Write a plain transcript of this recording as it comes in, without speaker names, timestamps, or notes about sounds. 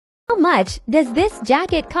How much does this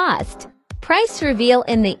jacket cost? Price reveal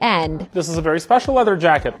in the end. This is a very special leather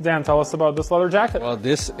jacket. Dan, tell us about this leather jacket. Well,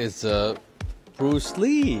 this is Bruce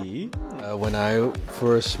Lee. When I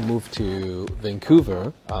first moved to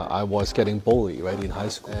Vancouver, I was getting bullied right in high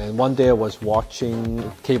school. And one day I was watching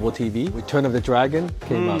cable TV. Return of the Dragon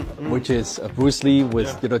came up, which is Bruce Lee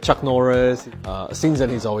with Chuck Norris. Since then,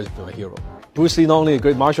 he's always been my hero. Bruce Lee, not only a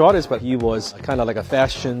great martial artist, but he was kind of like a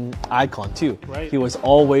fashion icon too. Right. He was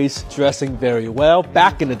always dressing very well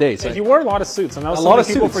back in the days. He wore a lot of suits, and that was a lot of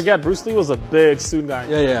people suits. forget. Bruce Lee was a big suit guy.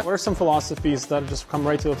 Yeah. What are some philosophies that just come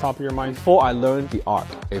right to the top of your mind? Before I learned the art,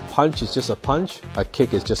 a punch is just a punch, a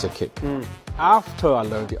kick is just a kick. After I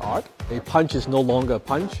learned the art, a punch is no longer a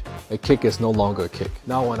punch, a kick is no longer a kick.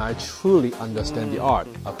 Now when I truly understand the art,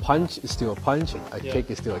 a punch is still a punch, a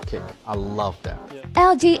kick is still a kick. I love that.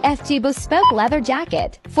 LGFG bespoke leather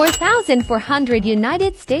jacket, $4,400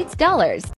 United States dollars.